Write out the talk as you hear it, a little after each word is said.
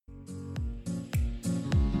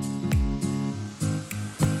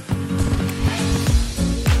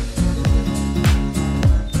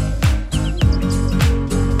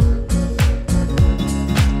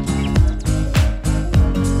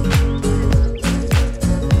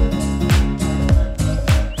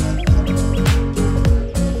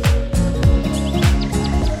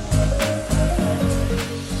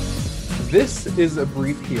is A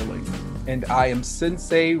Brief Healing, and I am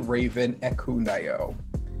Sensei Raven Ekunayo.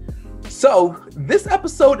 So, this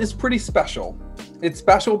episode is pretty special. It's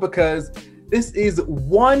special because this is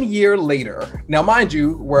 1 year later. Now, mind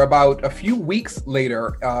you, we're about a few weeks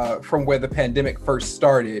later from where the pandemic first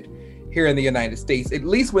started here in the United States, at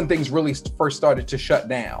least when things really first started to shut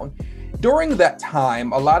down. During that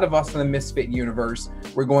time, a lot of us in the Misfit universe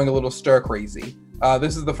were going a little stir crazy.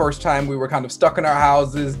 This is the first time we were kind of stuck in our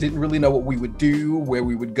houses, didn't really know what we would do, where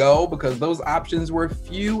we would go, because those options were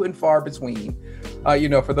few and far between.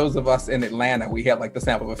 For those of us in Atlanta, we had like the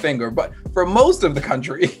snap of a finger, but for most of the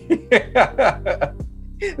country,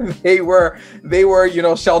 they were,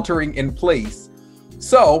 sheltering in place.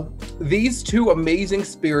 So these two amazing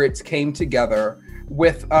spirits came together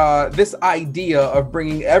with this idea of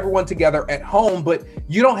bringing everyone together at home, but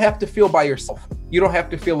you don't have to feel by yourself. You don't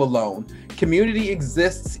have to feel alone. Community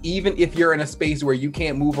exists even if you're in a space where you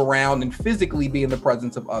can't move around and physically be in the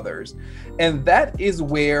presence of others. And that is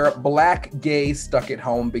where Black Gay Stuck at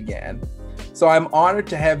Home began. So I'm honored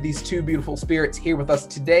to have these two beautiful spirits here with us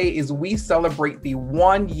today as we celebrate the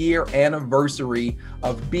 1 year anniversary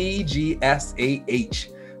of BGSAH,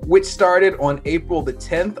 which started on April the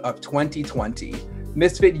 10th of 2020.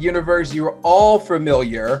 Misfit Universe, you're all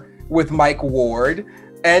familiar with Mike Ward,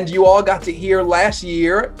 and you all got to hear last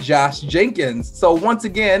year Josh Jenkins. So once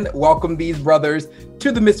again, welcome these brothers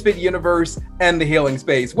to the Misfit Universe and the healing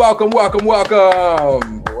space. Welcome, welcome,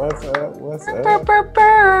 welcome. What's up? What's up?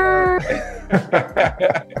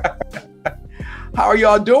 How are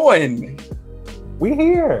y'all doing? We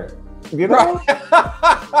here. You know,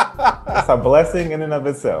 it's a blessing in and of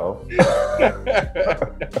itself.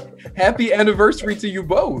 Happy anniversary to you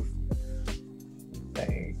both.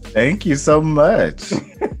 Thank you so much.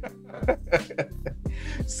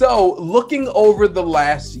 So, looking over the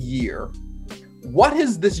last year, what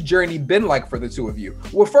has this journey been like for the two of you?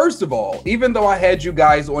 Well, first of all, even though I had you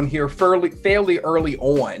guys on here fairly early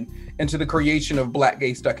on into the creation of Black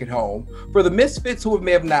Gay Stuck at Home, for the Misfits who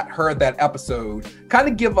may have not heard that episode, kind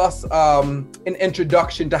of give us an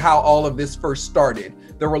introduction to how all of this first started,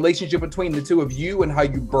 the relationship between the two of you and how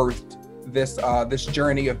you birthed this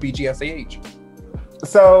journey of BGSAH.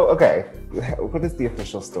 So, okay, what is the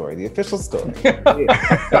official story? The official story.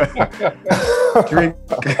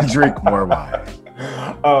 drink more wine.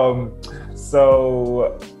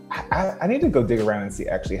 So I need to go dig around and see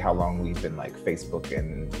actually how long we've been like Facebook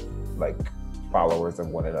and like followers of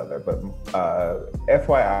one another. But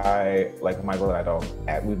FYI, like Michael and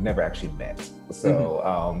I we've never actually met.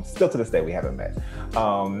 So still to this day, we haven't met.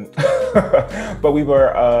 But we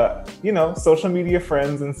were, social media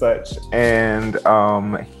friends and such. And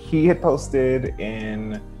he had posted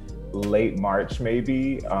in late March,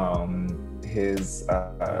 maybe, his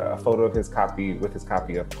a photo of his copy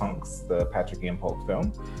of Punks, the Patrick Ian Polk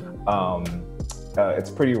film. It's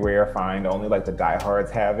pretty rare find, only like the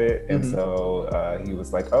diehards have it. And so he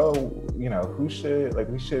was like, we should,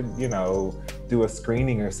 do a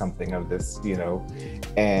screening or something of this,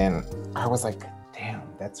 and I was like, damn,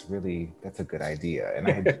 that's a good idea. And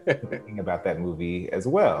I had been thinking about that movie as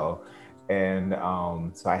well. And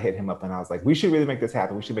so I hit him up and I was like, we should really make this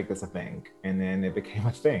happen. We should make this a thing. And then it became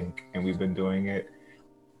a thing. And we've been doing it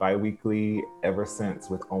bi-weekly ever since,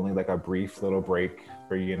 with only like a brief little break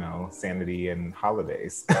for, sanity and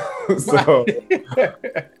holidays. so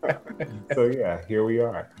yeah, here we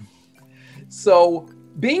are. So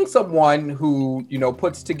being someone who,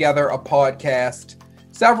 puts together a podcast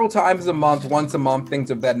several times a month, once a month,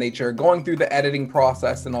 things of that nature, going through the editing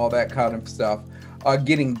process and all that kind of stuff,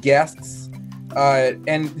 getting guests,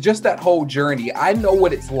 and just that whole journey, I know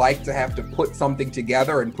what it's like to have to put something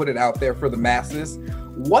together and put it out there for the masses.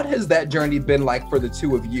 What has that journey been like for the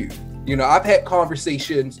two of you? I've had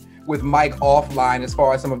conversations with Mike offline as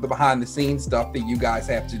far as some of the behind the scenes stuff that you guys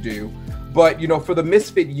have to do. But, for the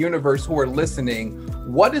Misfit Universe who are listening,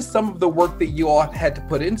 what is some of the work that you all had to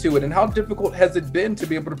put into it, and how difficult has it been to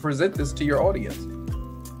be able to present this to your audience?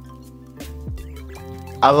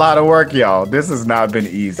 A lot of work, y'all. This has not been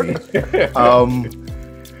easy.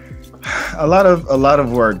 A lot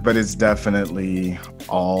of work, but it's definitely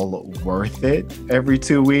all worth it every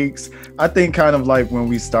 2 weeks. I think kind of like when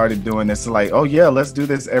we started doing this, like, oh yeah, let's do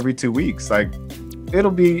this every 2 weeks. Like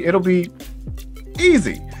it'll be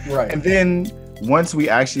easy. Right. And then once we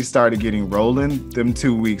actually started getting rolling, them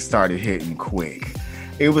 2 weeks started hitting quick.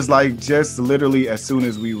 It was like just literally as soon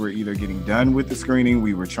as we were either getting done with the screening,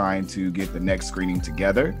 we were trying to get the next screening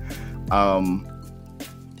together.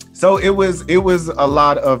 So it was a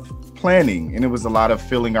lot of planning, and it was a lot of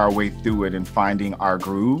feeling our way through it and finding our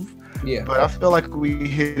groove. Yeah. But I feel like we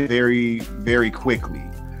hit it very, very quickly.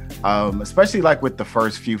 especially like with the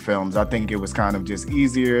first few films. I think it was kind of just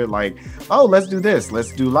easier, like, oh, let's do this,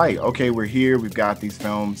 let's do light. Okay, we're here, we've got these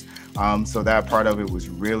films. So that part of it was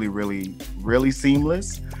really, really, really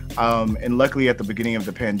seamless. And luckily at the beginning of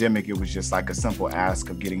the pandemic, it was just like a simple ask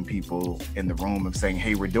of getting people in the room of saying,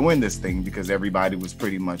 hey, we're doing this thing, because everybody was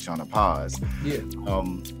pretty much on a pause. Yeah.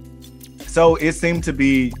 So it seemed to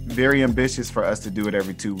be very ambitious for us to do it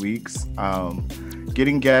every 2 weeks.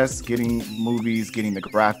 Getting guests, getting movies, getting the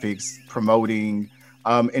graphics, promoting.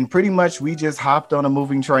 And pretty much we just hopped on a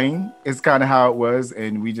moving train. It's kind of how it was.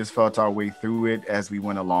 And we just felt our way through it as we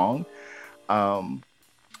went along.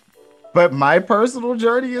 But my personal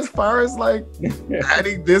journey, as far as like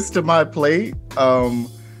adding this to my plate,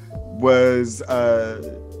 was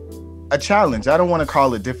a challenge. I don't want to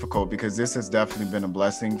call it difficult, because this has definitely been a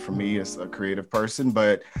blessing for me as a creative person.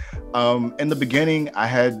 But in the beginning, I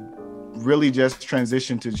had really just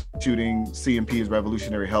transitioned to shooting CMP's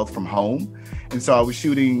Revolutionary Health from home. And so I was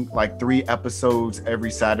shooting like 3 episodes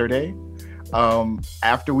every Saturday.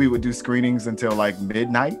 After we would do screenings until like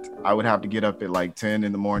midnight, I would have to get up at like 10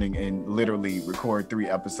 in the morning and literally record 3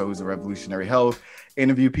 episodes of Revolutionary Health,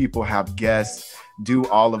 interview people, have guests, do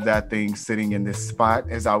all of that thing sitting in this spot,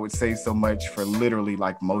 as I would say so much, for literally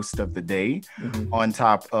like most of the day, on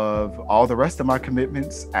top of all the rest of my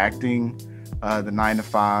commitments, acting, the 9 to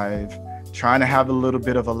 5, trying to have a little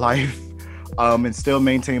bit of a life, and still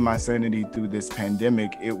maintain my sanity through this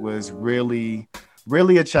pandemic. It was really,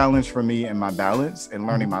 really a challenge for me in my balance and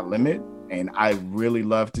learning my limit. And I really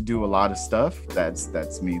love to do a lot of stuff.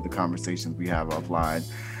 That's me, the conversations we have offline.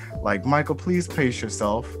 Like, Michael, please pace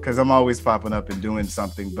yourself, because I'm always popping up and doing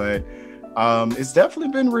something. But it's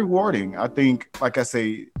definitely been rewarding. I think, like I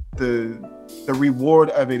say, the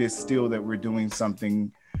reward of it is still that we're doing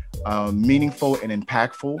something meaningful and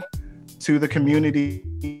impactful to the community.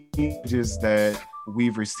 Just that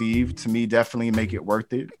we've received, to me, definitely make it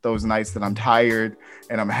worth it. Those nights that I'm tired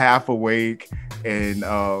and I'm half awake and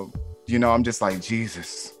I'm just like,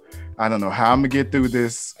 Jesus, I don't know how I'm gonna get through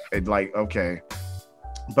this. And like, okay.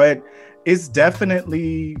 But it's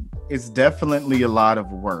definitely a lot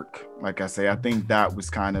of work. Like I say, I think that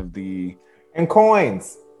was kind of and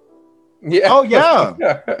coins. Yeah. Oh yeah.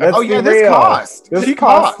 This cost. This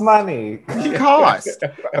costs money. It cost.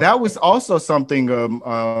 That was also something.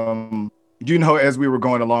 As we were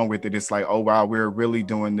going along with it, it's like, oh wow, we're really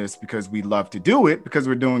doing this because we love to do it, because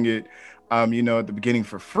we're doing it, at the beginning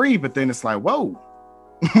for free. But then it's like, whoa,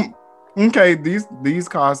 okay, these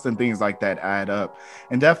costs and things like that add up.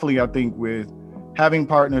 And definitely, I think with having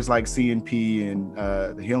partners like CNP and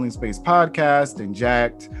the Healing Space podcast and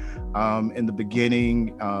Jacked. In the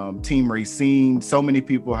beginning, Team Racine, so many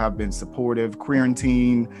people have been supportive.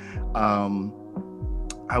 Quarantine,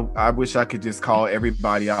 I wish I could just call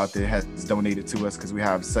everybody out that has donated to us, because we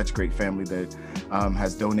have such great family that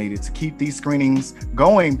has donated to keep these screenings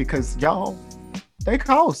going, because y'all, they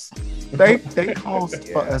cost. They cost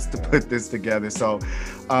for us to put this together. So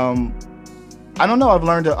I don't know.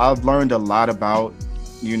 I've learned a lot about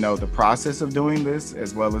the process of doing this,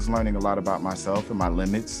 as well as learning a lot about myself and my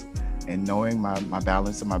limits, and knowing my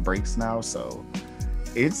balance and my breaks now. So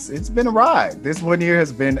it's been a ride. This 1 year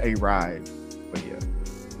has been a ride. But yeah.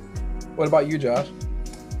 What about you, Josh?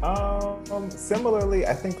 Similarly,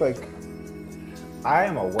 I think like I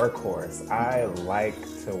am a workhorse. I like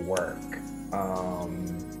to work.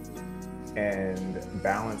 And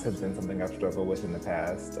balance has been something I've struggled with in the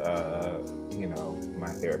past. My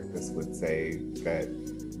therapist would say that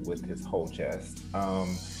with his whole chest.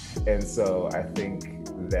 And so I think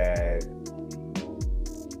that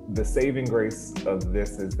the saving grace of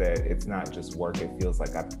this is that it's not just work. It feels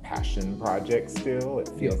like a passion project still. It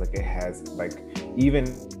feels like it has, like,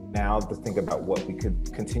 even now to think about what we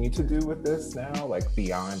could continue to do with this now, like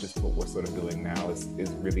beyond just what we're sort of doing now, is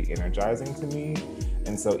really energizing to me.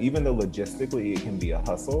 And so even though logistically it can be a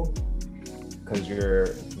hustle, because you're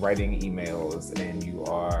writing emails and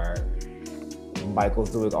Michael's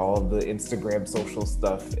doing all of the Instagram social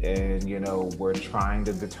stuff, and we're trying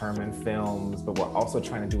to determine films, but we're also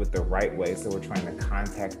trying to do it the right way. So we're trying to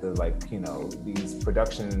contact these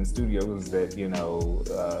production studios that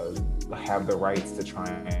have the rights to try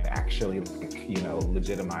and actually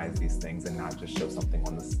legitimize these things and not just show something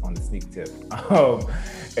on the sneak tip.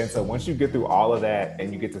 And so once you get through all of that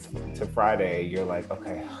and you get to Friday, you're like,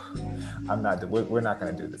 okay, we're not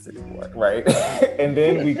going to do this anymore, right? And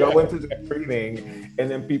then we go into the screening And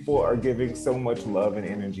then people are giving so much love and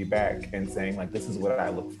energy back and saying like, this is what I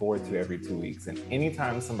look forward to every 2 weeks. And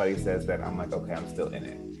anytime somebody says that, I'm like, okay, I'm still in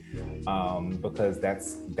it. Because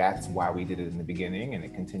that's why we did it in the beginning, and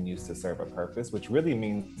it continues to serve a purpose, which really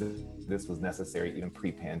means that this was necessary even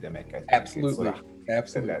pre-pandemic. I think. Absolutely.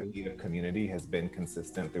 Absolutely. That need of community has been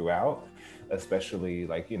consistent throughout, especially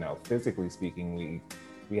like, physically speaking,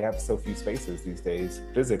 we have so few spaces these days,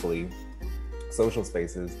 physically, social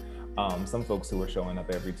spaces. Some folks who are showing up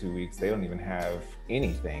every 2 weeks, they don't even have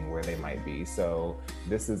anything where they might be. So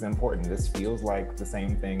this is important. This feels like the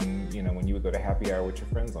same thing, when you would go to happy hour with your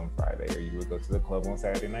friends on Friday, or you would go to the club on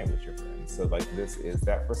Saturday night with your friends. So like, this is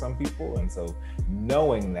that for some people. And so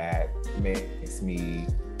knowing that makes me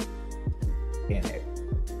in it.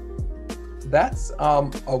 That's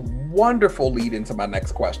a wonderful lead into my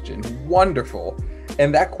next question. Wonderful.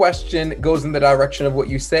 And that question goes in the direction of what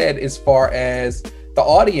you said as far as the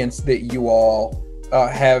audience that you all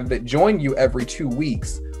have that join you every 2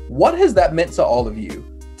 weeks. What has that meant to all of you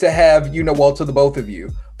to have, to the both of you,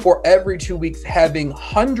 for every 2 weeks having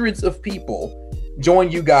hundreds of people join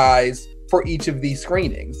you guys for each of these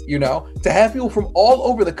screenings, to have people from all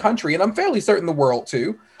over the country, and I'm fairly certain the world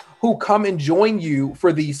too, who come and join you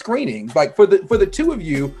for these screenings. Like for the two of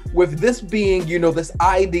you, with this being, this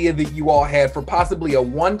idea that you all had for possibly a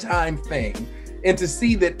one-time thing, and to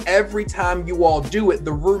see that every time you all do it,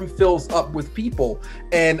 the room fills up with people.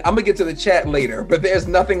 And I'm gonna get to the chat later, but there's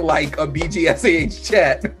nothing like a BGSAH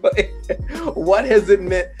chat. What has it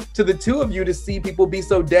meant to the two of you to see people be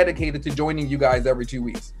so dedicated to joining you guys every 2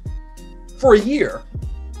 weeks? For a year.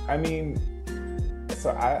 I mean, so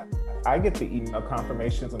I get the email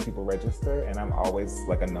confirmations when people register, and I'm always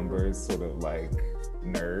like a numbers sort of like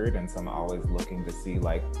nerd. And so I'm always looking to see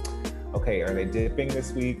like, okay, are they dipping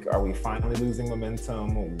this week? Are we finally losing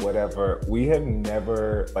momentum? Whatever. We have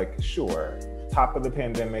never, sure, top of the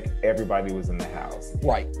pandemic, everybody was in the house.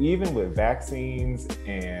 Right. Even with vaccines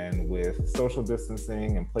and with social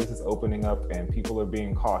distancing and places opening up and people are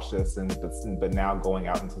being cautious but now going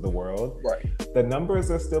out into the world. Right. The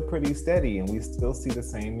numbers are still pretty steady, and we still see the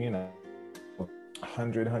same,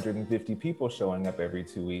 100, 150 people showing up every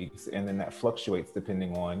 2 weeks. And then that fluctuates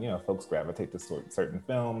depending on, folks gravitate to certain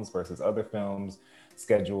films versus other films,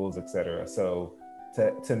 schedules, etc. So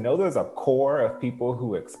to know there's a core of people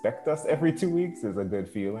who expect us every 2 weeks is a good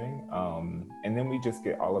feeling. And then we just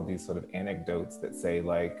get all of these sort of anecdotes that say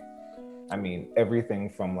everything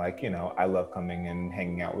from I love coming and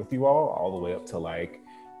hanging out with you all the way up to like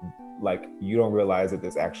you don't realize that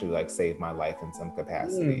this actually saved my life in some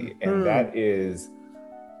capacity. And that is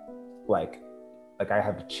like I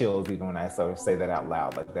have chills even when I sort of say that out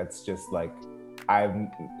loud. That's just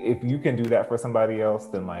if you can do that for somebody else,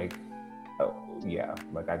 then I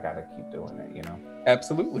gotta keep doing it,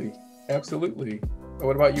 Absolutely.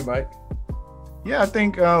 What about you, Mike? Yeah, I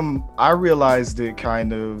think I realized it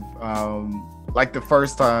kind of the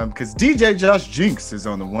first time, because DJ Josh Jinx is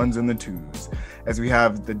on the ones and the twos as we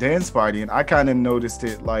have the dance party, and I kind of noticed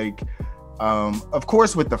it of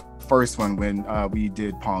course with the first one when we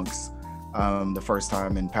did Punks the first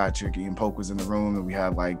time, and Patrick and Polk was in the room, and we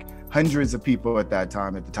had hundreds of people at that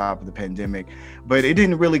time at the top of the pandemic, but it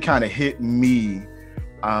didn't really kind of hit me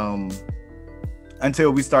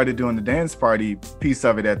until we started doing the dance party piece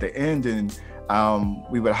of it at the end. And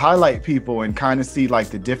we would highlight people and kind of see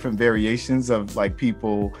the different variations of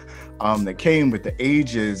people that came with the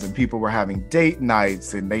ages, and people were having date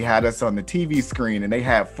nights, and they had us on the TV screen, and they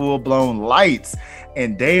had full-blown lights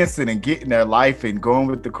and dancing and getting their life and going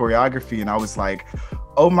with the choreography. And I was like,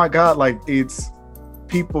 oh my God, it's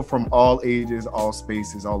people from all ages, all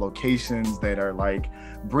spaces, all locations that are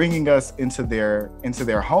bringing us into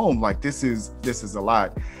their home. This is a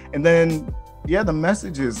lot. And then the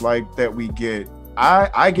messages that we get,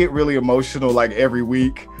 I get really emotional every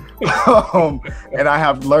week. And I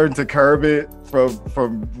have learned to curb it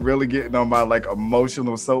from really getting on my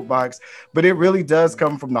emotional soapbox. But it really does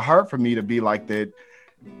come from the heart for me to be that.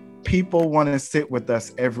 People want to sit with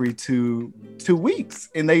us every two weeks,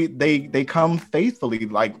 and they come faithfully.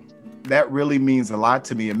 That really means a lot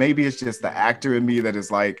to me. And maybe it's just the actor in me that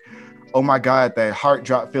is oh my God, that heart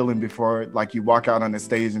drop feeling before you walk out on the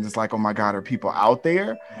stage, and it's oh my God, are people out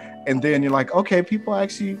there? And then you're okay, people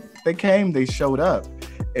actually, they came, they showed up,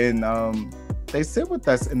 and they sit with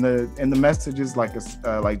us. And the messages like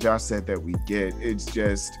Josh said that we get, it's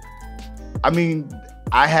just,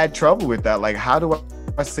 I had trouble with that. How do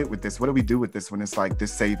I sit with this? What do we do with this when it's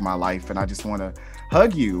this saved my life, and I just want to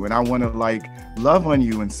hug you, and I want to love on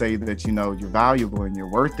you and say that you're valuable and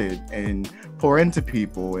you're worth it, and pour into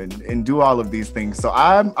people and do all of these things. So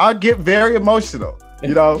I get very emotional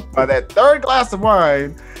You know, by that third glass of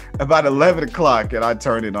wine, about 11 o'clock, and I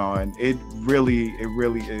turn it on. It really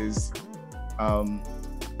is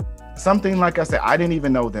something, like I said, I didn't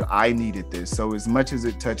even know that I needed this. So as much as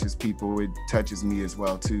it touches people, it touches me as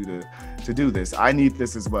well too, to do this. I need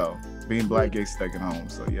this as well, being Black, gay, stuck at home.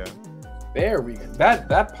 So yeah. There we go.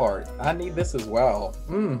 That part. I need this as well.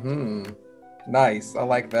 Nice. I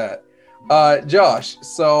like that. Josh,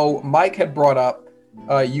 so Mike had brought up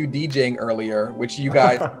you DJing earlier, which you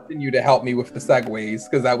guys continue to help me with the segues,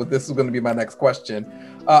 because this is going to be my next question.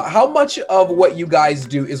 How much of what you guys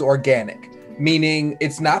do is organic? Meaning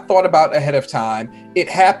it's not thought about ahead of time. It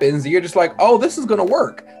happens. You're just like, oh, this is going to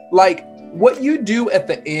work. Like what you do at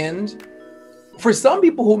the end, for some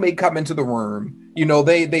people who may come into the room, you know,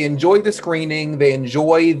 they enjoy the screening, they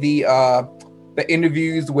enjoy the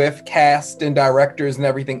interviews with cast and directors and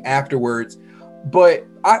everything afterwards. But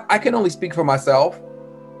I can only speak for myself.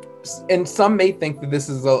 And some may think that this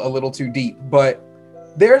is a little too deep, but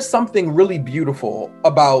there's something really beautiful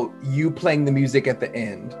about you playing the music at the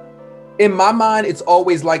end. In my mind, it's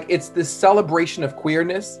always like it's this celebration of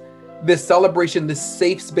queerness, this celebration, this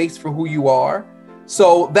safe space for who you are.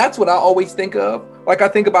 So that's what I always think of. Like I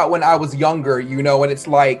think about when I was younger, you know, and it's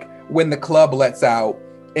like when the club lets out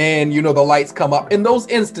and, you know, the lights come up. In those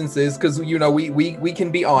instances, because, you know, we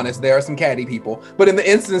can be honest, there are some catty people. But in the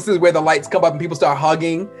instances where the lights come up and people start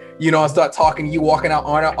hugging, you know, and start talking, you walking out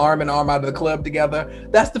arm in arm out of the club together,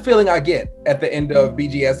 that's the feeling I get at the end of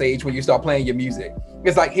BGSAH when you start playing your music.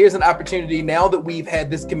 It's like, here's an opportunity now that we've had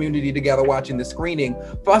this community together watching the screening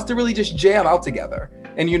for us to really just jam out together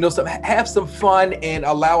and, you know, have some fun and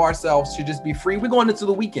allow ourselves to just be free. We're going into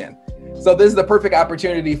the weekend. So this is the perfect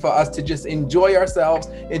opportunity for us to just enjoy ourselves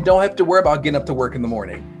and don't have to worry about getting up to work in the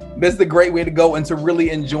morning. This is a great way to go into really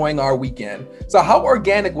enjoying our weekend. So how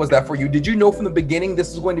organic was that for you? Did you know from the beginning this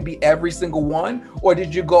was going to be every single one, or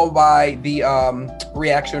did you go by the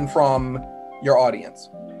reaction from your audience?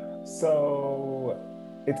 So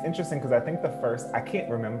it's interesting because I think the first, I can't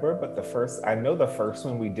remember, but I know the first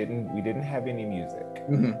one we didn't have any music.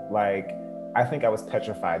 Mm-hmm. Like, I think I was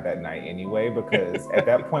petrified that night anyway, because at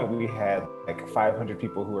that point we had like 500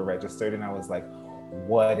 people who were registered, and I was like,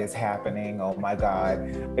 what is happening? Oh my God.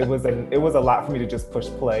 It was a lot for me to just push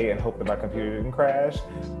play and hope that my computer didn't crash.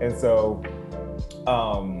 And so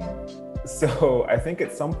I think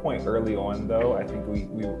at some point early on though, I think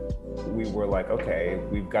we were like, okay,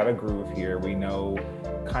 we've got a groove here. We know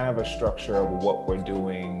kind of a structure of what we're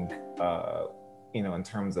doing, you know, in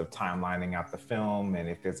terms of timelining out the film and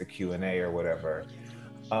if there's a Q&A or whatever.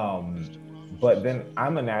 But then I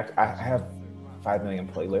have 5 million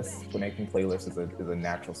playlists. Making playlists is a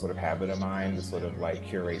natural sort of habit of mine to sort of like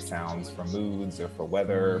curate sounds for moods or for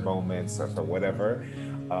weather moments or for whatever.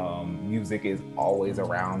 Music is always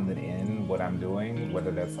around and in what I'm doing,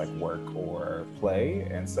 whether that's like work or play.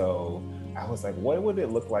 And so I was like, what would it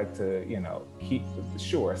look like to, you know,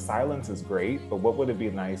 sure, silence is great, but what would it be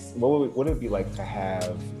nice? What would it be like to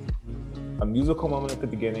have a musical moment at the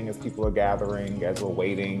beginning as people are gathering, as we're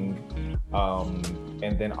waiting,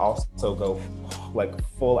 and then also go like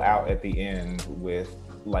full out at the end with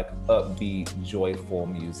like upbeat, joyful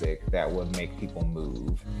music that would make people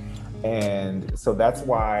move. And so that's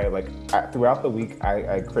why, like, throughout the week,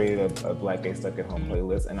 I created a Black Gay Stuck at Home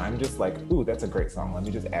playlist, and I'm just like, ooh, that's a great song. Let me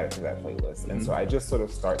just add it to that playlist. And so I just sort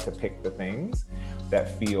of start to pick the things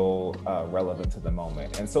that feel relevant to the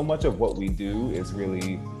moment. And so much of what we do is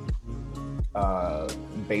really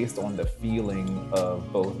based on the feeling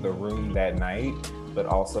of both the room that night, but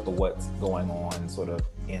also what's going on sort of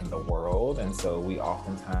in the world. And so we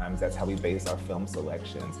oftentimes, that's how we base our film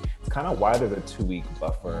selections. It's kind of why there's a 2-week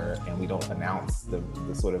buffer and we don't announce the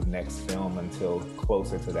sort of next film until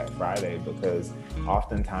closer to that Friday, because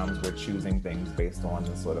oftentimes we're choosing things based on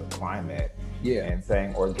the sort of climate. Yeah. And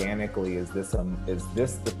saying organically, is this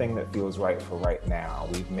the thing that feels right for right now?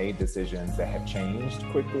 We've made decisions that have changed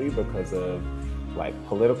quickly because of like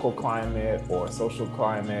political climate or social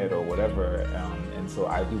climate or whatever, and so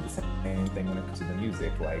I do the same thing when it comes to the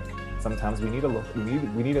music. Like sometimes we need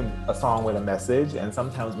a song with a message, and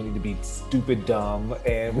sometimes we need to be stupid dumb,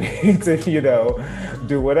 and we need to, you know,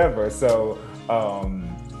 do whatever. So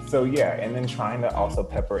yeah, and then trying to also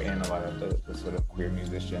pepper in a lot of the sort of queer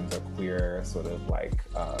musicians or queer sort of like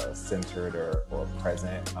centered or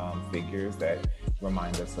present figures that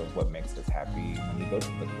remind us of what makes us happy when we go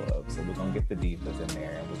to the club. So we're gonna get the divas in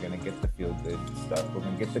there, and we're gonna get the feel-good stuff. We're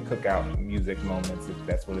gonna get the cookout music moments if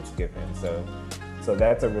that's what it's given. So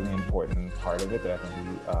that's a really important part of it that I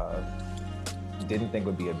think didn't think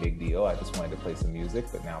would be a big deal. I just wanted to play some music,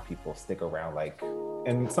 but now people stick around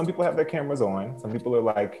and some people have their cameras on. Some people are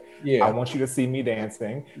like, I want you to see me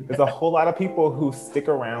dancing. There's a whole lot of people who stick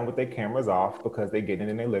around with their cameras off because they get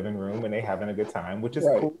in their living room and they having a good time, which is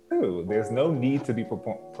cool too. There's no need to be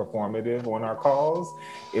performative on our calls.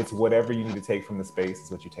 It's whatever you need to take from the space is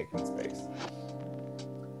what you take from the space.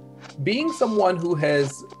 Being someone who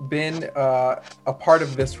has been a part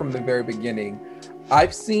of this from the very beginning,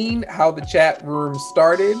 I've seen how the chat room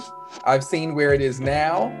started. I've seen where it is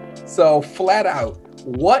now. So flat out,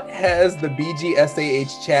 what has the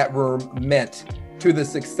BGSAH chat room meant to the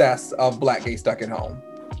success of Black Gay Stuck at Home?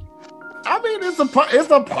 I mean, it's a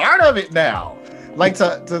part of it now. Like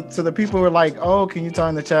to the people who are like, oh, can you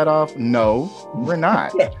turn the chat off? No, we're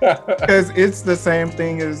not. Because it's the same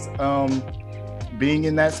thing as being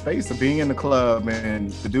in that space, or being in the club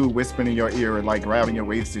and the dude whispering in your ear or like grabbing your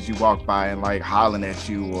waist as you walk by and like hollering at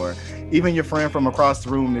you, or even your friend from across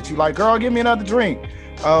the room that you like, girl, give me another drink.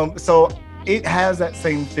 So it has that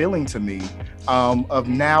same feeling to me of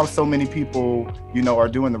now so many people, you know, are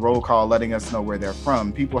doing the roll call, letting us know where they're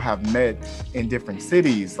from. People have met in different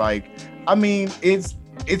cities. Like, I mean, it's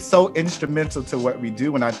so instrumental to what we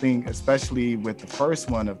do. And I think especially with the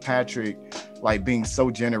first one of Patrick, like being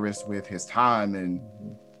so generous with his time and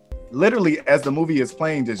literally as the movie is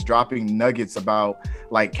playing, just dropping nuggets about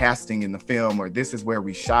like casting in the film, or this is where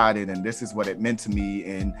we shot it and this is what it meant to me,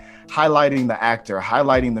 and highlighting the actor,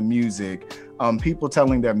 highlighting the music, people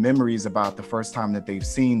telling their memories about the first time that they've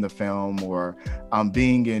seen the film, or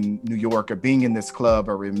being in New York or being in this club,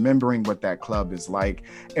 or remembering what that club is like.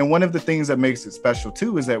 And one of the things that makes it special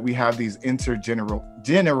too is that we have these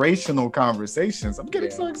intergenerational conversations. I'm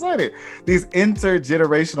getting so excited. These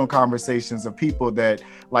intergenerational conversations of people that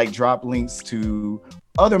like drop links to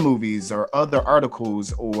other movies or other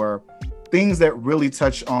articles or things that really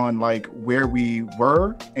touch on like where we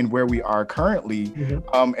were and where we are currently.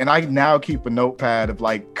 Mm-hmm. And I now keep a notepad of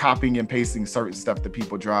like copying and pasting certain stuff that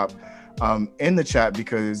people drop in the chat,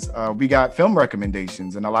 because we got film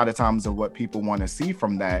recommendations and a lot of times of what people want to see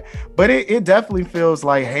from that. But it definitely feels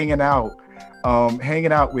like hanging out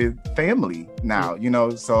with family now, you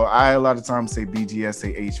know? So I a lot of times say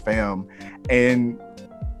BGSAH fam. And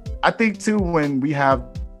I think too, when we have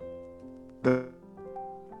the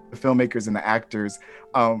filmmakers and the actors,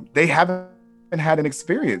 they haven't had an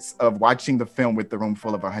experience of watching the film with the room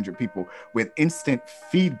full of 100 people with instant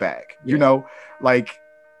feedback. You know, like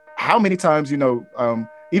how many times, you know,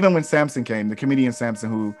 even when Samson came, the comedian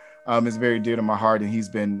Samson, who is very dear to my heart, and he's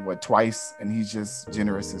been twice, and he's just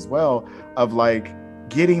generous as well, of like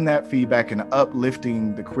getting that feedback and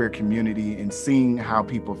uplifting the queer community and seeing how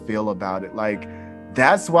people feel about it. Like,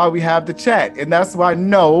 that's why we have the chat. And that's why,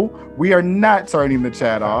 no, we are not turning the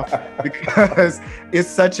chat off, because it's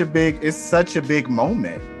such a big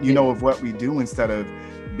moment, you know, of what we do, instead of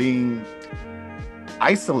being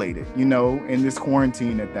isolated, you know, in this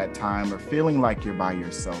quarantine at that time, or feeling like you're by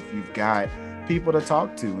yourself. You've got people to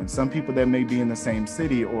talk to, and some people that may be in the same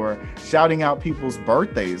city, or shouting out people's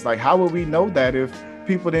birthdays. Like, how would we know that if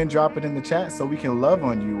people didn't drop it in the chat so we can love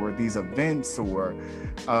on you, or these events, or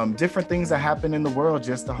different things that happen in the world,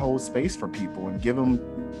 just to hold space for people and give them,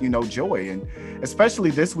 you know, joy. And especially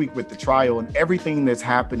this week with the trial and everything that's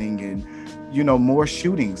happening, and, you know, more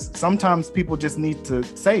shootings. Sometimes people just need to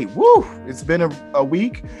say, woo, it's been a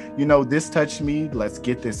week, you know, this touched me, let's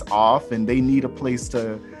get this off. And they need a place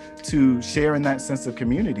to share in that sense of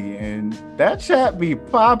community. And that chat be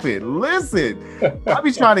popping. Listen, I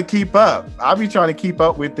be trying to keep up.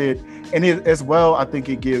 With it. And it, as well, I think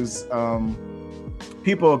it gives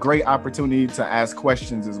people a great opportunity to ask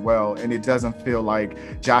questions as well. And it doesn't feel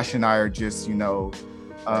like Josh and I are just, you know,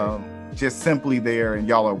 just simply there and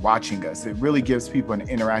y'all are watching us. It really gives people an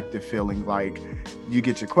interactive feeling, like you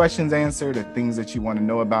get your questions answered, or things that you want to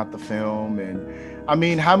know about the film. And I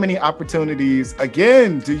mean, how many opportunities,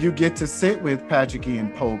 again, do you get to sit with Patrick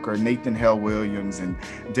Ian Polk, or Nathan Hale Williams, and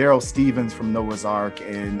Daryl Stevens from Noah's Ark,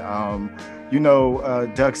 and, you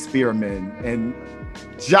know, Doug Spearman, and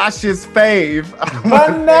Josh's fave,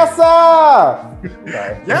 Vanessa!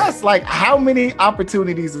 Yes, like how many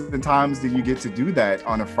opportunities and times do you get to do that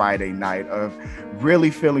on a Friday night, of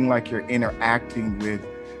really feeling like you're interacting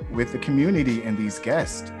with the community and these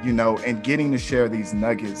guests, you know, and getting to share these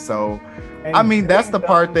nuggets. So, and I mean, that's the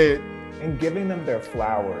part that... And giving them their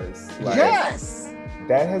flowers. Like, yes!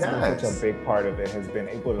 That has been such a big part of it, has been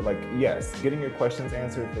able to, like, yes, getting your questions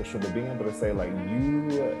answered for sure, but being able to say, like,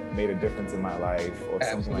 you made a difference in my life, or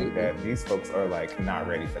something like that. These folks are, like, not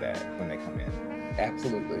ready for that when they come in.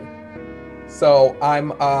 Absolutely. So I'm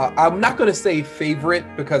not going to say favorite,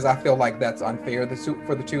 because I feel like that's unfair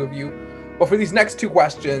for the two of you. But for these next two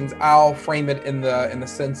questions, I'll frame it in the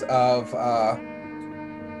sense of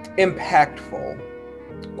impactful,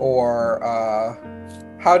 or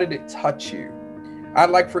how did it touch you? I'd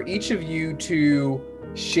like for each of you to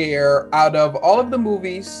share, out of all of the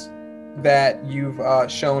movies that you've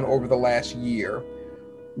shown over the last year,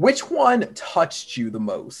 which one touched you the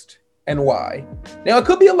most and why? Now, it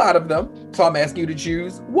could be a lot of them, so I'm asking you to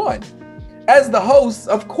choose one. As the hosts,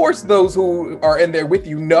 of course, those who are in there with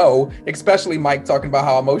you know, especially Mike talking about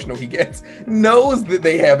how emotional he gets, knows that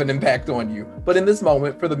they have an impact on you. But in this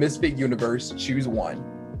moment, for the Misfit universe, choose one.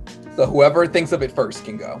 So whoever thinks of it first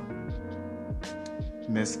can go.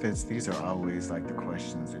 Misfits, these are always like the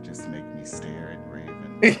questions that just make me stare at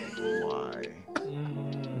Raven. Why?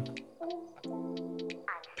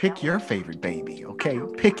 Pick your favorite baby, okay?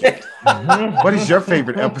 Pick it. What is your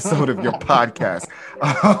favorite episode of your podcast?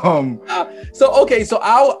 So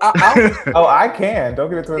I'll Oh, I can. Don't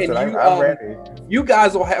get it twisted. I'm ready. You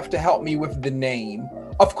guys will have to help me with the name.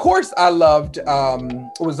 Of course, I loved it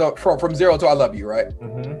was from Zero to I Love You, right?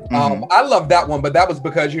 I love that one, but that was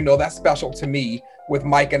because that's special to me, with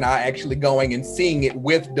Mike and I actually going and seeing it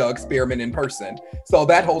with Doug Spearman in person. So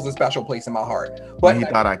that holds a special place in my heart. But he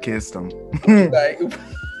thought I kissed him.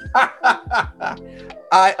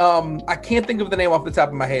 I can't think of the name off the top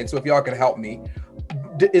of my head, so if y'all could help me.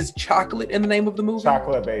 Is Chocolate in the name of the movie?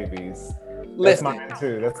 Chocolate Babies. Listen, that's mine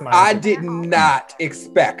too. That's mine. I did not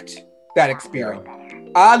expect that experience.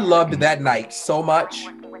 I loved that night so much.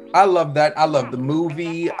 I love that. I love the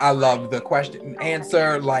movie. I love the question and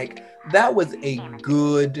answer. Like, that was a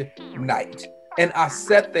good night. And I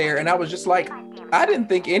sat there and I was just like, I didn't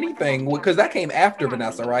think anything, because that came after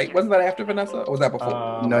Vanessa, right? Wasn't that after Vanessa, or was that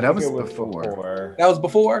before? No, that was before. That was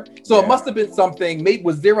before? So yeah. It must have been something, maybe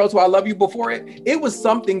was Zero to I Love You before it? It was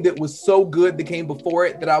something that was so good that came before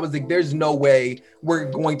it that I was like, there's no way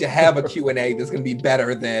we're going to have a Q&A that's going to be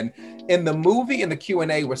better than. In the movie and the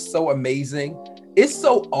Q&A were so amazing. It's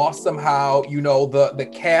so awesome how, the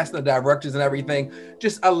cast and the directors and everything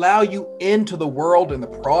just allow you into the world and the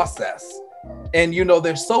process. And,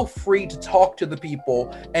 they're so free to talk to the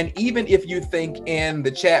people. And even if you think in the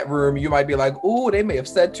chat room, you might be like, ooh, they may have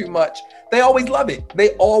said too much. They always love it. They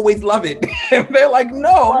always love it. And they're like,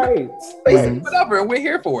 no, whatever. And we're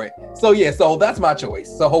here for it. So, yeah, so that's my choice.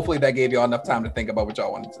 So hopefully that gave y'all enough time to think about what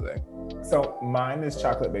y'all wanted to say. So mine is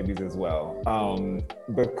Chocolate Babies as well.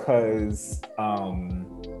 Because I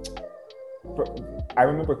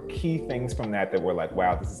remember key things from that were like,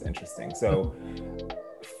 wow, this is interesting. So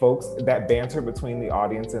folks, that banter between the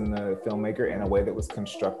audience and the filmmaker in a way that was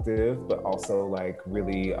constructive, but also like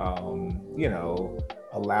really,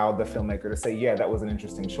 allowed the filmmaker to say, yeah, that was an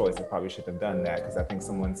interesting choice. I probably should have done that. Because I think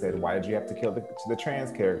someone said, why did you have to kill the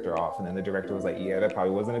trans character off? And then the director was like, yeah, that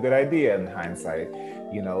probably wasn't a good idea in hindsight.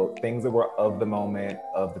 Things that were of the moment,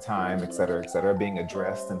 of the time, et cetera, being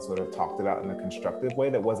addressed and sort of talked about in a constructive way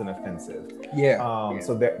that wasn't offensive. Yeah.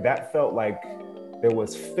 So that felt like there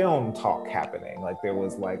was film talk happening. Like there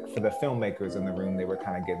was like, for the filmmakers in the room, they were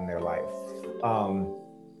kind of getting their life.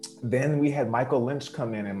 Then we had Michael Lynch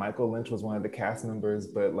come in, and Michael Lynch was one of the cast members,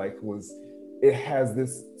 but it has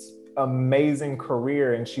this amazing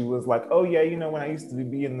career. And she was like, oh yeah, when I used to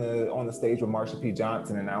be on the stage with Marsha P.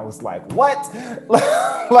 Johnson, and I was like, what?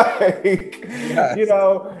 Yes.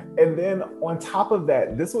 And then on top of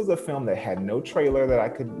that, this was a film that had no trailer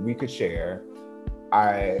that we could share.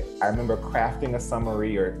 I remember crafting a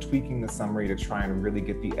summary or tweaking the summary to try and really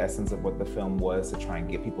get the essence of what the film was, to try and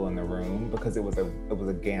get people in the room, because it was a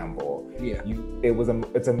gamble. Yeah.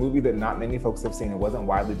 It's a movie that not many folks have seen. It wasn't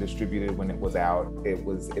widely distributed when it was out.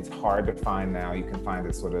 It's hard to find now. You can find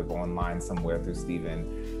it sort of online somewhere through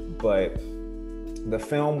Steven. But the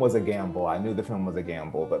film was a gamble. I knew the film was a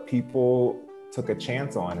gamble, but people took a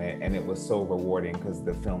chance on it, and it was so rewarding because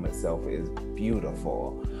the film itself is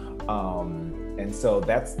beautiful. And so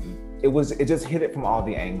it just hit it from all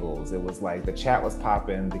the angles. It was like the chat was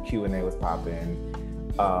popping, the Q&A was popping.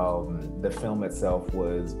 The film itself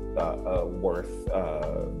was worth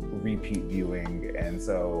repeat viewing. And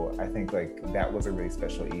so I think that was a really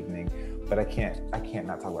special evening. But I can't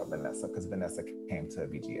not talk about Vanessa, because Vanessa came to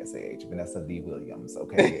BGSAH, Vanessa V. Williams.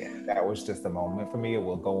 Okay, that was just a moment for me. It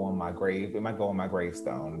will go on my grave. It might go on my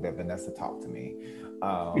gravestone that Vanessa talked to me.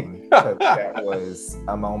 That was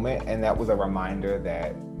a moment, and that was a reminder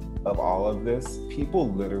that of all of this, people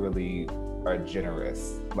literally are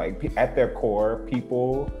generous. Like at their core,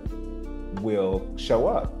 people will show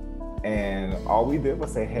up. And all we did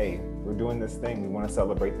was say, hey, we're doing this thing. We want to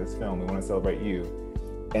celebrate this film. We want to celebrate you.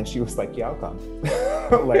 And she was like, yeah, I'll come.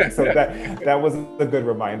 Like, so that was a good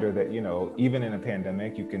reminder that, you know, even in a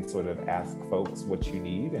pandemic, you can sort of ask folks what you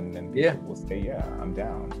need, and then people will say, yeah, I'm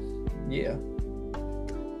down. Yeah.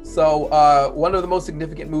 So one of the most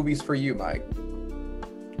significant movies for you, Mike?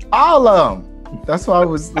 All of them. That's why I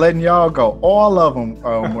was letting y'all go. All of them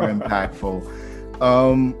were impactful.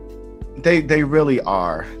 They really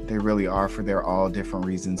are. They really are, for their all different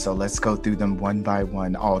reasons. So let's go through them one by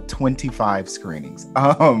one. All 25 screenings.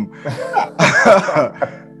 I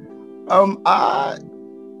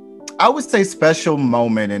would say special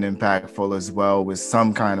moment and impactful as well was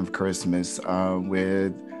Some Kind of Christmas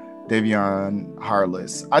with Davion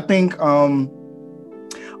Harless. I think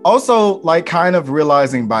also, like, kind of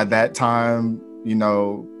realizing by that time, you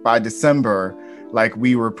know, by December, like,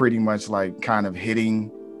 we were pretty much like kind of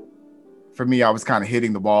hitting, for me, I was kind of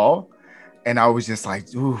hitting the wall, and I was just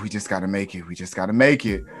like, ooh, we just got to make it. We just got to make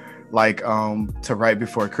it, like, to right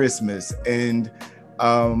before Christmas. And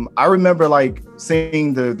I remember like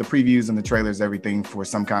seeing the previews and the trailers, everything for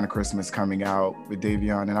Some Kind of Christmas coming out with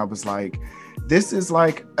Davion. And I was like, this is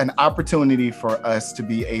like an opportunity for us to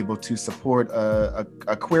be able to support a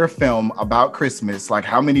queer film about Christmas. Like,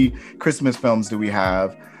 how many Christmas films do we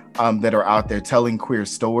have that are out there telling queer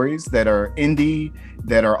stories, that are indie,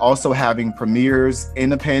 that are also having premieres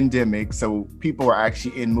in a pandemic? So people are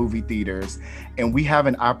actually in movie theaters, and we have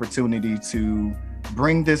an opportunity to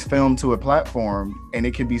bring this film to a platform, and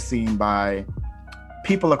it can be seen by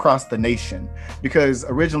people across the nation. Because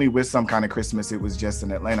originally with Some Kind of Christmas, it was just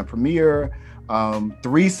an Atlanta premiere,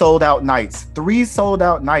 3 sold out nights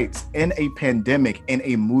in a pandemic in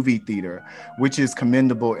a movie theater, which is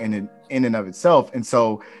commendable in and of itself. And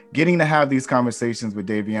so getting to have these conversations with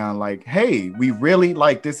Davion, like, hey, we really,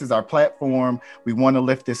 like, this is our platform. We want to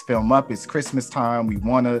lift this film up. It's Christmas time. We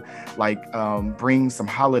want to like bring some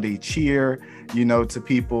holiday cheer, you know, to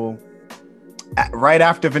people. Right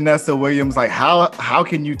after Vanessa Williams, like, how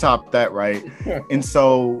can you top that, right? And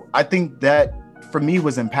so I think that for me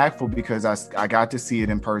was impactful, because I got to see it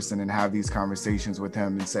in person and have these conversations with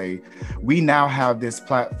him and say, we now have this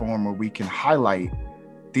platform where we can highlight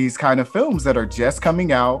these kind of films that are just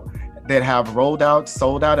coming out, that have rolled out,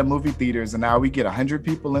 sold out at movie theaters, and now we get 100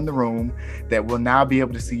 people in the room that will now be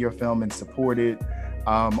able to see your film and support it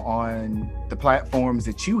on the platforms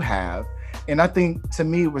that you have. And I think, to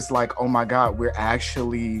me, it was like, oh my God, we're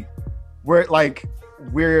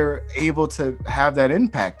able to have that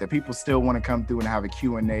impact, that people still want to come through and have a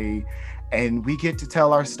Q&A, and we get to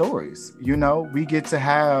tell our stories. You know, we get to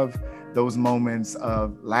have those moments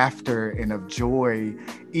of laughter and of joy,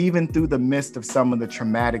 even through the midst of some of the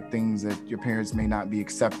traumatic things that your parents may not be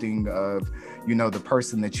accepting of, you know, the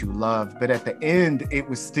person that you love. But at the end, it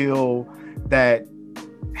was still that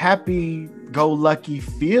happy-go-lucky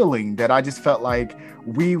feeling that I just felt like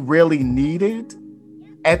we really needed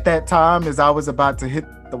at that time, as I was about to hit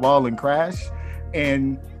the wall and crash.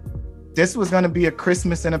 And this was going to be a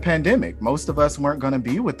Christmas in a pandemic. Most of us weren't going to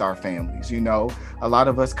be with our families, you know, a lot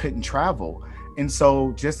of us couldn't travel. And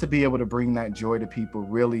so just to be able to bring that joy to people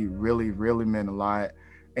really, really, really meant a lot.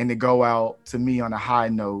 And to go out, to me, on a high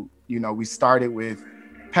note, you know, we started with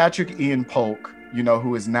Patrick Ian Polk, you know,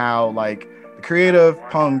 who is now like the creator of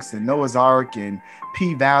Punks and Noah's Ark and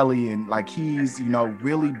P-Valley. And like, he's, you know,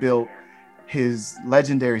 really built his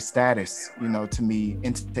legendary status, you know, to me,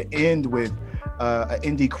 and to end with an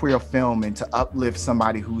indie queer film, and to uplift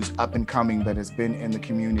somebody who's up and coming, that has been in the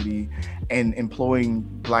community and employing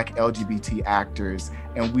Black LGBT actors,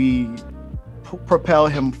 and we propel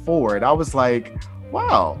him forward. I was like,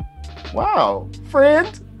 wow,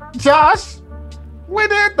 friend Josh, we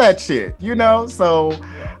did that shit, you know? So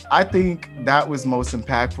I think that was most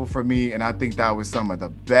impactful for me, and I think that was some of the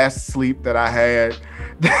best sleep that I had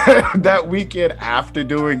that weekend after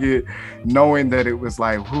doing it, knowing that it was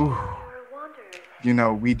like, whew, you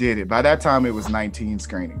know, we did it. By that time, it was 19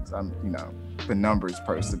 screenings. I'm, you know, the numbers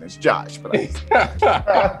person is Josh, but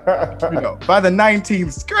you know, by the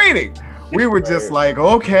 19th screening, we were just like,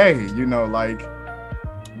 okay, you know, like,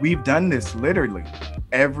 we've done this literally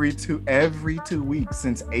every two weeks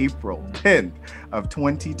since April 10th of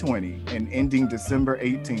 2020 and ending December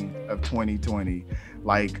 18th of 2020.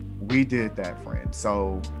 Like, we did that, friend.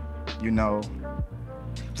 So, you know.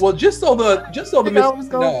 Well, just so the listeners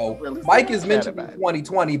know, really Mike is mentioning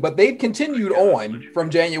 2020, but they've continued on from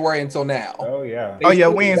January until now. Oh yeah.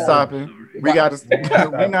 We ain't stopping.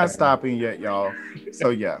 We're not stopping yet, y'all. So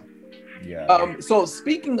yeah. So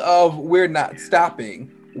speaking of we're not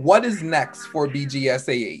stopping, what is next for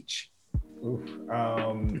BGSAH?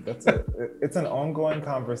 It's an ongoing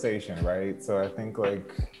conversation, right? So I think,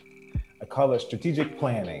 like, I call it strategic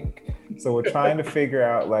planning. So we're trying to figure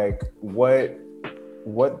out like what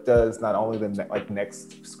does not only the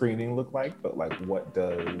next screening look like, but like what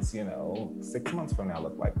does 6 months from now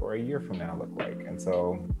look like, or a year from now look like. And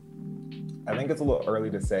so I think it's a little early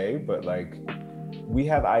to say, but like we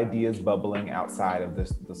have ideas bubbling outside of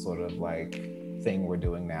the sort of like thing we're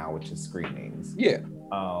doing now, which is screenings. Yeah.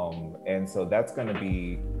 And so that's going to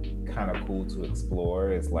be kind of cool to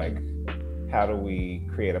explore. It's like, how do we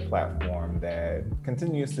create a platform that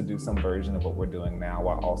continues to do some version of what we're doing now,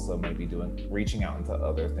 while also maybe reaching out into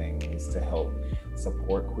other things to help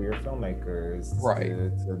support queer filmmakers, right?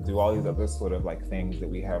 To do all these other sort of like things that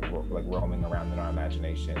we have like roaming around in our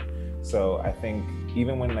imagination. So I think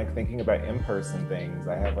even when like thinking about in-person things,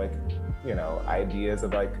 I have like, ideas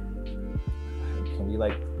of like, can we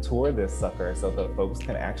like tour this sucker so that folks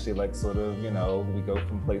can actually like sort of, we go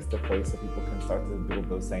from place to place so people can start to build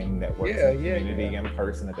those same networks and community in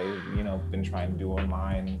person that they've, been trying to do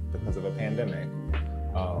online because of a pandemic.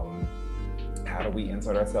 How do we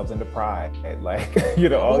insert ourselves into Pride? Like,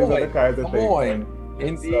 all these other kinds of things.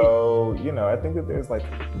 And so, I think that there's like,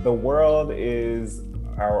 the world is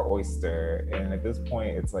our oyster, and at this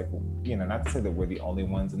point it's like, not to say that we're the only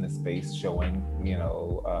ones in the space showing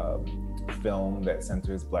film that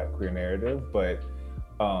centers Black queer narrative, but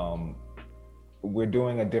we're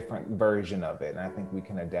doing a different version of it, and I think we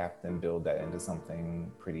can adapt and build that into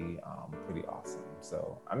something pretty awesome.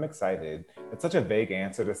 So I'm excited. It's such a vague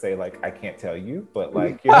answer to say like I can't tell you, but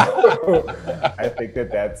like I think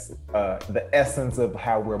that that's the essence of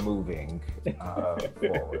how we're moving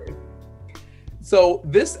forward. So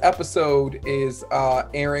this episode is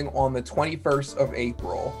airing on the 21st of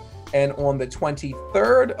April, and on the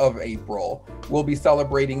 23rd of April, we'll be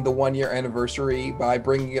celebrating the 1-year anniversary by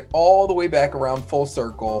bringing it all the way back around full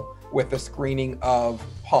circle with a screening of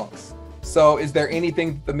Punks. So is there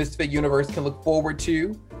anything the Misfit universe can look forward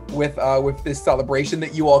to with this celebration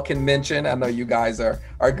that you all can mention? I know you guys are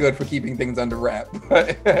good for keeping things under wrap,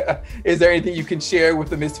 but is there anything you can share with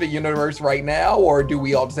the Misfit universe right now, or do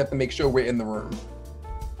we all just have to make sure we're in the room?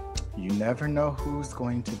 You never know who's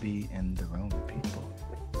going to be in the room, people.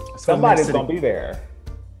 Somebody's going to be there.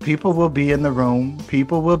 People will be in the room.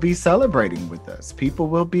 People will be celebrating with us. People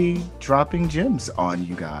will be dropping gems on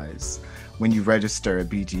you guys when you register at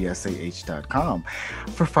bgsah.com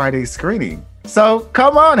for Friday's screening. So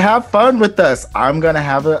come on, have fun with us. I'm gonna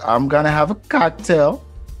have a cocktail.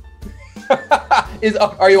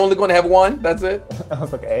 Are you only going to have one? That's it? I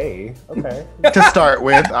was like, okay. To start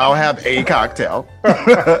with, I'll have a cocktail.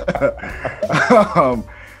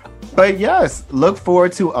 But yes, look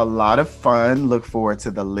forward to a lot of fun. Look forward to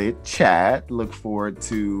the lit chat. Look forward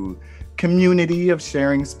to community of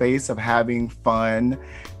sharing space, of having fun,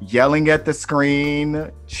 yelling at the screen,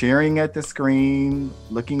 cheering at the screen,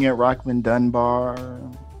 looking at Rockman Dunbar.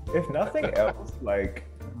 If nothing else, like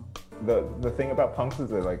the thing about Punks is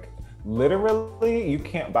that like literally you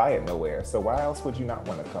can't buy it nowhere. So why else would you not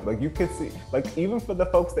want to come? Like you could see, like even for the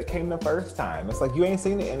folks that came the first time, it's like you ain't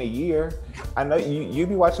seen it in a year. I know you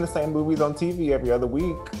be watching the same movies on TV every other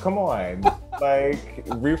week. Come on. Like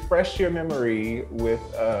refresh your memory with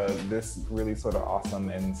this really sort of awesome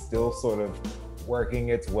and still sort of working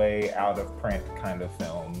its way out of print kind of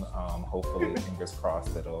film. Hopefully, fingers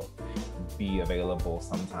crossed, it'll be available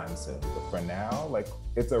sometime soon. But for now, like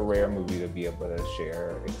it's a rare movie to be able to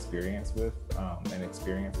share experience with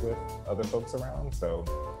other folks around. So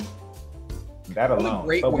that alone.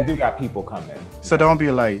 But we do got people coming. So don't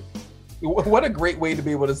be late. What a great way to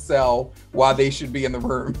be able to sell why they should be in the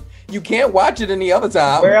room. You can't watch it any other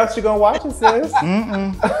time. Where else you gonna watch it, sis?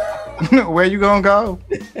 Where you gonna go?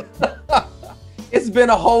 It's been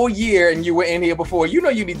a whole year and you were in here before. You know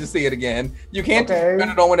you need to see it again. You can't turn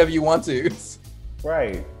it on whenever you want to.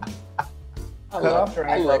 Right.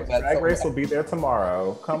 Drag Race will be there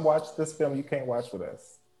tomorrow. Come watch this film you can't watch with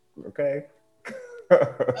us. Okay?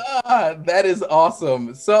 That is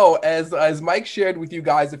awesome. So as Mike shared with you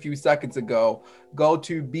guys a few seconds ago, go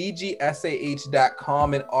to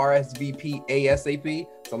bgsah.com and RSVP ASAP.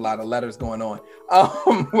 It's a lot of letters going on.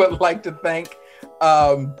 Would like to thank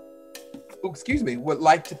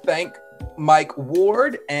Mike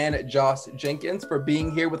Ward and Josh Jenkins for being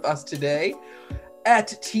here with us today at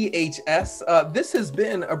THS. This has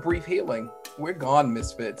been a brief healing. We're gone,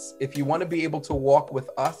 Misfits. If you want to be able to walk with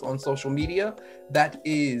us on social media, that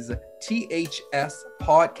is THS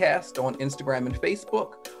Podcast on Instagram and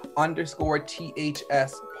Facebook,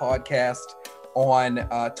 _THS Podcast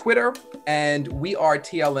on Twitter, and we are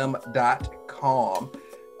TLM.com.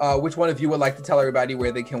 Which one of you would like to tell everybody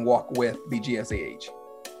where they can walk with BGSAH?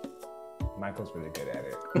 Michael's really good at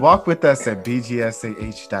it. Walk with us at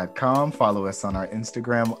bgsah.com. Follow us on our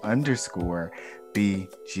Instagram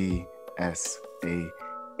 _BGSAH.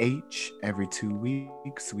 Every 2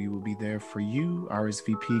 weeks, we will be there for you.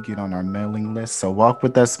 RSVP, get on our mailing list. So walk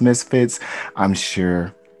with us, Misfits. I'm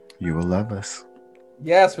sure you will love us.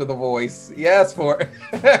 Yes, for the voice. Yes, for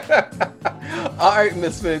All right,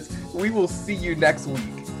 Misfits. We will see you next week.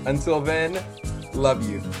 Until then, love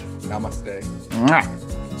you. Namaste. Mwah.